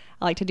county.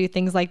 I like to do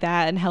things like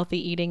that and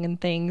healthy eating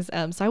and things.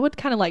 So I would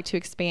kind of like to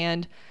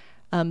expand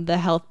the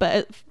health.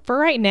 But for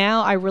right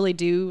now, I really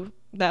do.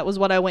 That was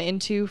what I went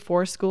into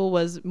for school,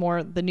 was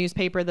more the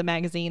newspaper, the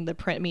magazine, the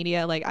print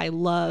media. Like I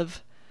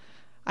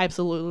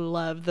absolutely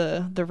love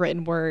the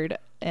written word.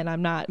 And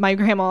my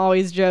grandma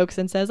always jokes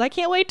and says, I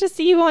can't wait to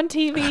see you on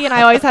TV. And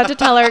I always have to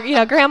tell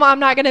her, Grandma, I'm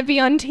not going to be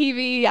on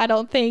TV, I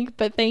don't think,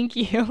 but thank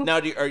you.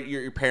 Now, are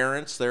your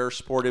parents, they're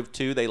supportive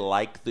too? They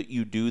like that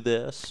you do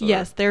this? Or?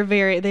 Yes,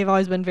 they've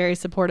always been very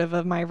supportive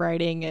of my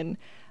writing and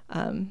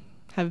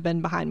have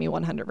been behind me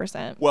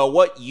 100%. Well,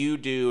 what you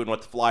do and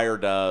what the Flyer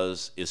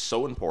does is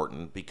so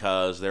important,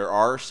 because there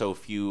are so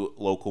few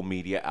local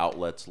media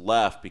outlets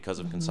left because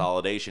of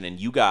consolidation, and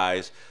you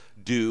guys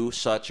do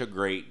such a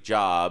great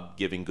job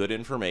giving good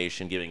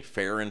information, giving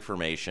fair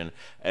information,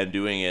 and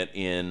doing it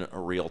in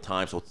real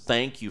time. So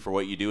thank you for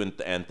what you do,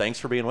 and thanks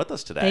for being with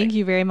us today. Thank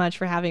you very much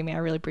for having me. I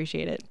really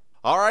appreciate it.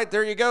 All right,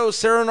 there you go,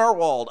 Sarah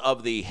Narwald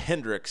of the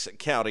Hendricks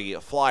County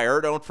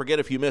Flyer. Don't forget,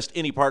 if you missed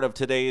any part of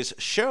today's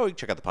show, you can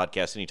check out the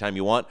podcast anytime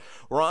you want.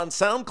 We're on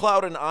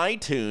SoundCloud and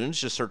iTunes.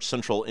 Just search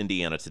Central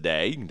Indiana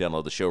Today. You can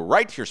download the show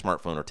right to your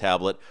smartphone or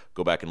tablet.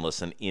 Go back and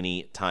listen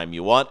anytime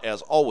you want.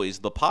 As always,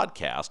 the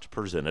podcast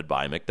presented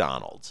by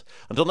McDonald's.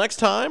 Until next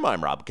time,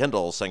 I'm Rob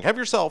Kendall saying have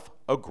yourself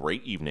a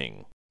great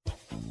evening.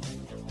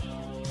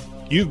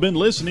 You've been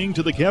listening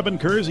to the Kevin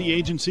Kersey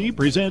Agency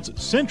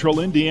presents Central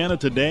Indiana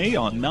Today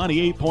on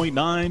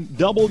 98.9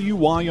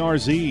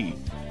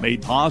 WYRZ.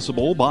 Made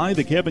possible by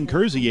the Kevin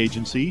Kersey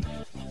Agency.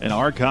 An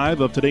archive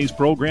of today's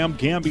program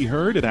can be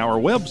heard at our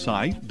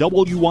website,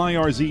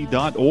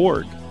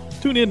 WYRZ.org.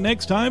 Tune in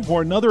next time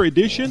for another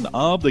edition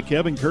of the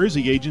Kevin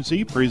Kersey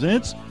Agency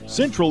presents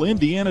Central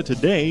Indiana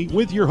Today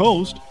with your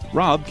host,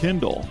 Rob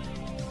Kendall.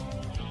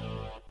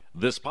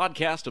 This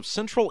podcast of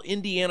Central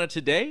Indiana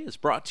Today is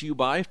brought to you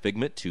by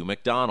Figment 2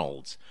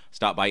 McDonald's.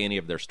 Stop by any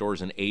of their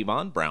stores in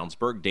Avon,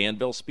 Brownsburg,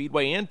 Danville,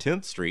 Speedway, and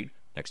 10th Street,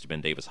 next to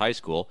Ben Davis High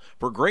School,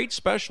 for great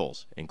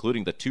specials,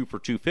 including the 2 for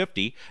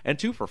 $2.50 and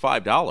 2 for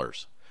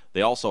 $5.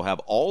 They also have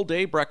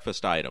all-day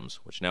breakfast items,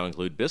 which now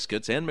include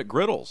biscuits and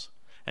McGriddles.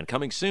 And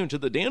coming soon to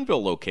the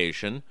Danville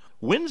location,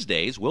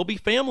 Wednesdays will be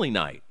family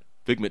night.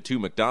 Figment 2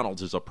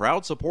 McDonald's is a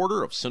proud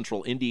supporter of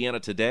Central Indiana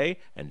Today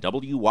and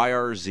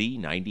WYRZ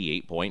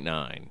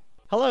 98.9.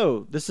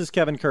 Hello, this is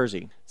Kevin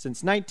Kersey.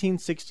 Since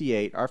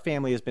 1968, our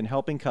family has been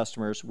helping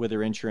customers with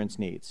their insurance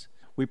needs.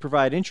 We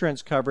provide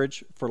insurance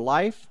coverage for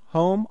life,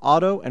 home,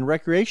 auto, and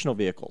recreational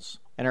vehicles.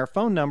 And our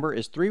phone number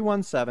is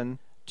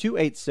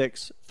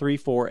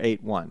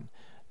 317-286-3481.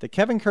 The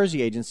Kevin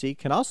Kersey Agency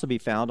can also be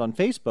found on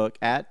Facebook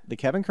at The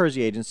Kevin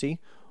Kersey Agency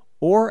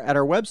or at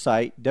our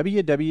website,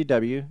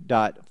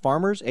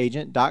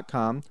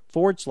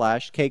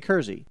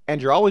 www.farmersagent.com/kkersey.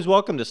 And you're always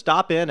welcome to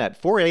stop in at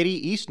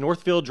 480 East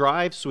Northfield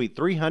Drive, Suite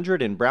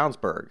 300 in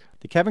Brownsburg.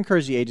 The Kevin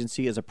Kersey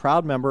Agency is a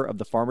proud member of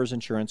the Farmers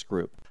Insurance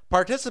Group.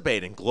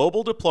 Participate in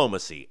global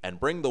diplomacy and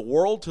bring the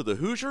world to the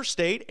Hoosier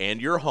State and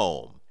your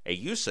home.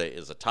 AUSA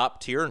is a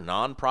top-tier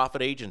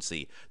nonprofit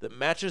agency that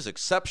matches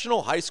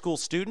exceptional high school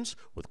students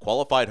with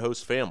qualified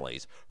host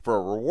families for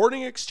a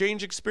rewarding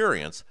exchange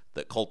experience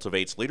that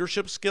cultivates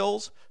leadership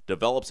skills,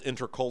 develops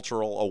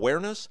intercultural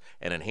awareness,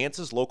 and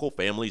enhances local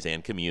families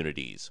and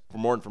communities. For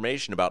more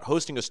information about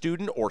hosting a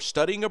student or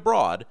studying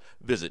abroad,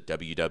 visit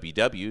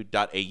www.ayusa.org.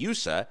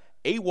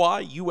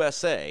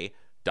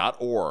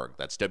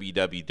 That's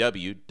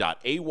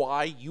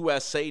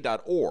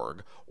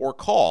www.ayusa.org or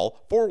call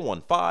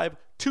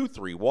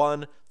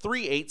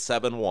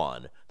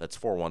 415-231-3871. That's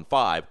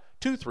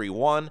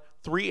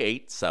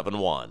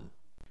 415-231-3871.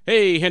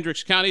 Hey,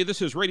 Hendricks County,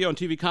 this is radio and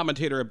TV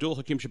commentator Abdul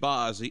Hakim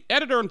Shabazz, the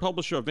editor and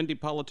publisher of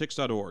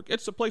IndyPolitics.org.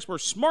 It's the place where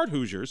smart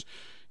Hoosiers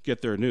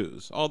get their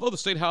news. Although the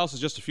State House is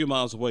just a few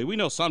miles away, we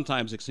know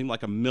sometimes it can seem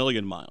like a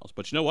million miles.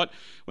 But you know what?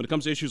 When it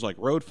comes to issues like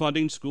road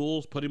funding,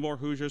 schools, putting more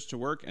Hoosiers to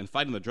work, and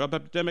fighting the drug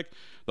epidemic,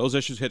 those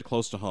issues hit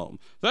close to home.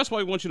 That's why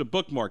we want you to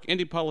bookmark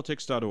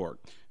IndyPolitics.org.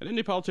 At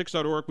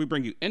IndyPolitics.org, we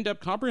bring you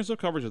in-depth, comprehensive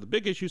coverage of the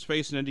big issues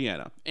facing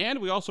Indiana. And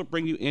we also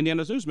bring you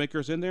Indiana's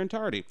newsmakers in their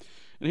entirety.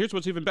 And here's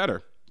what's even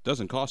better. It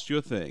doesn't cost you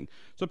a thing.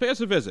 So pay us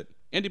a visit.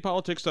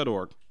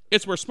 IndyPolitics.org.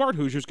 It's where smart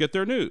Hoosiers get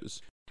their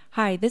news.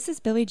 Hi, this is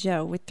Billy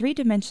Joe with 3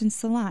 Dimensions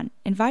Salon,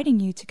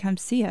 inviting you to come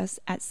see us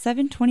at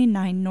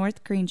 729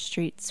 North Green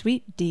Street,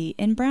 Suite D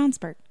in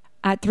Brownsburg.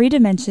 At 3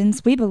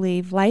 Dimensions, we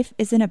believe life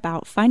isn't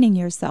about finding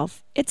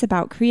yourself, it's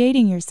about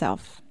creating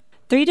yourself.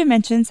 3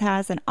 Dimensions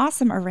has an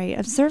awesome array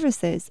of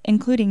services,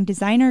 including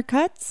designer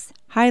cuts,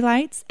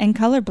 highlights, and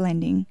color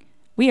blending.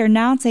 We are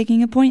now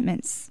taking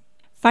appointments.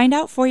 Find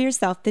out for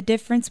yourself the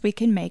difference we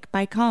can make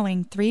by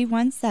calling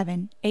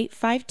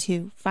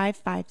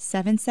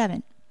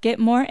 317-852-5577. Get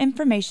more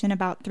information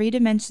about 3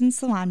 Dimensions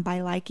Salon by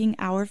liking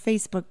our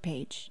Facebook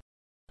page.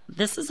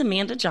 This is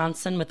Amanda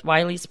Johnson with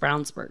Wiley's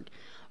Brownsburg.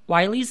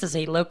 Wiley's is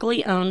a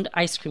locally owned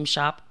ice cream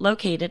shop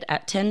located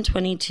at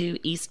 1022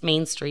 East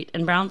Main Street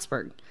in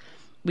Brownsburg.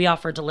 We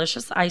offer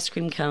delicious ice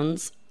cream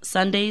cones,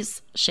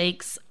 sundaes,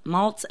 shakes,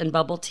 malts, and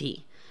bubble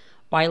tea.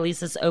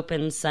 Wiley's is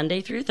open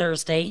Sunday through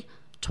Thursday,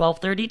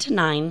 12:30 to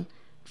 9,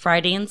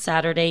 Friday and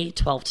Saturday,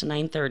 12 to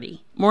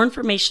 9:30. More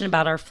information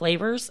about our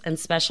flavors and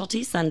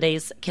specialty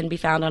sundaes can be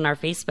found on our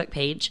Facebook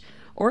page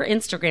or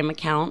Instagram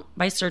account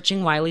by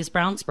searching Wiley's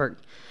Brownsburg.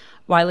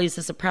 Wiley's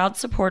is a proud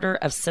supporter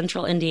of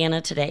Central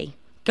Indiana Today.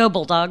 Go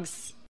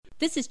Bulldogs!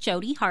 This is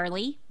Jody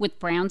Harley with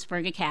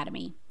Brownsburg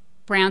Academy.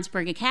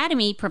 Brownsburg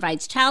Academy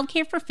provides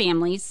childcare for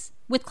families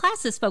with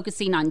classes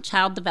focusing on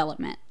child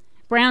development.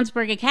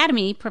 Brownsburg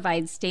Academy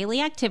provides daily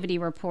activity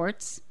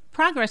reports,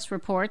 progress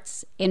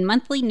reports, and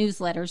monthly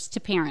newsletters to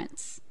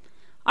parents.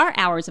 Our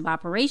hours of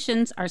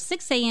operations are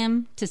 6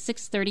 a.m. to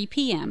 6:30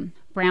 p.m.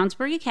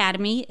 Brownsburg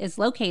Academy is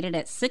located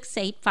at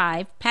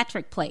 685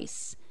 Patrick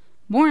Place.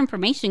 More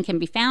information can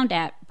be found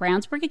at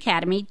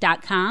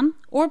brownsburgacademy.com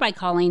or by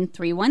calling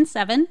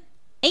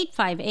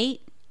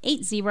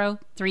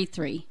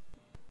 317-858-8033.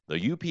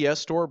 The UPS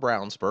Store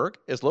Brownsburg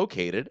is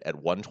located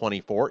at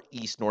 124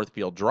 East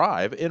Northfield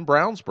Drive in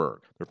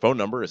Brownsburg. Their phone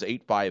number is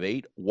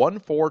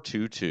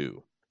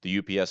 858-1422. The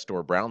UPS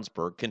Store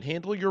Brownsburg can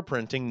handle your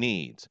printing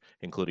needs,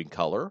 including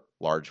color,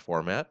 large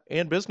format,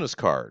 and business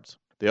cards.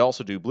 They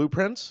also do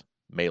blueprints,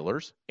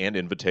 mailers, and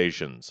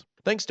invitations.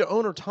 Thanks to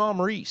owner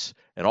Tom Reese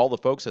and all the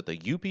folks at the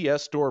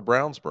UPS Store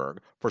Brownsburg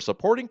for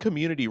supporting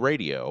community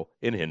radio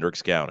in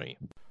Hendricks County.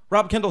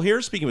 Rob Kendall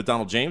here, speaking with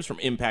Donald James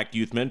from Impact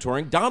Youth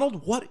Mentoring.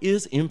 Donald, what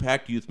is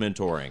Impact Youth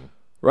Mentoring?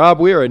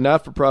 Rob, we are a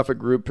not-for-profit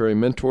group pairing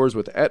mentors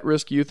with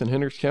at-risk youth in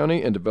Hendricks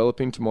County and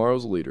developing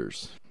tomorrow's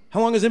leaders. How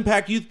long has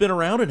Impact Youth been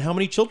around, and how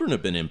many children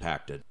have been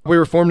impacted? We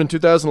were formed in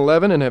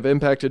 2011 and have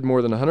impacted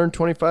more than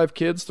 125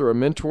 kids through our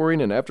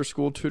mentoring and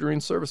after-school tutoring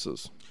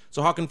services.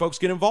 So how can folks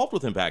get involved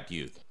with Impact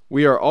Youth?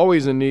 We are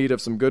always in need of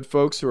some good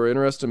folks who are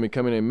interested in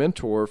becoming a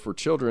mentor for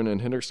children in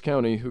Hendricks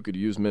County who could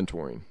use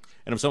mentoring.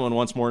 And if someone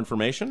wants more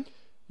information?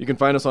 You can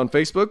find us on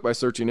Facebook by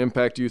searching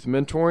Impact Youth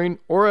Mentoring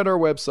or at our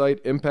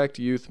website,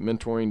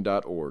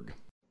 impactyouthmentoring.org.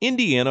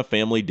 Indiana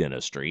Family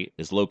Dentistry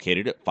is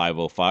located at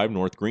 505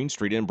 North Green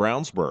Street in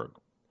Brownsburg.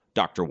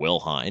 Dr. Will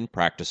Hine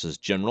practices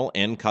general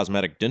and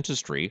cosmetic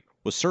dentistry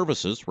with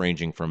services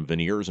ranging from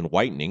veneers and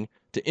whitening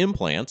to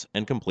implants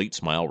and complete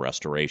smile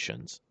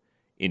restorations.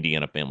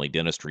 Indiana Family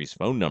Dentistry's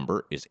phone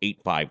number is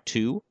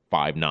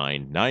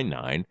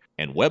 852-5999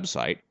 and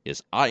website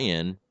is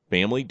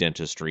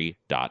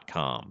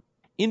infamilydentistry.com.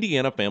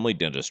 Indiana Family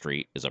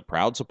Dentistry is a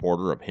proud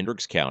supporter of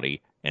Hendricks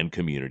County and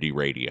community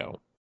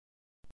radio.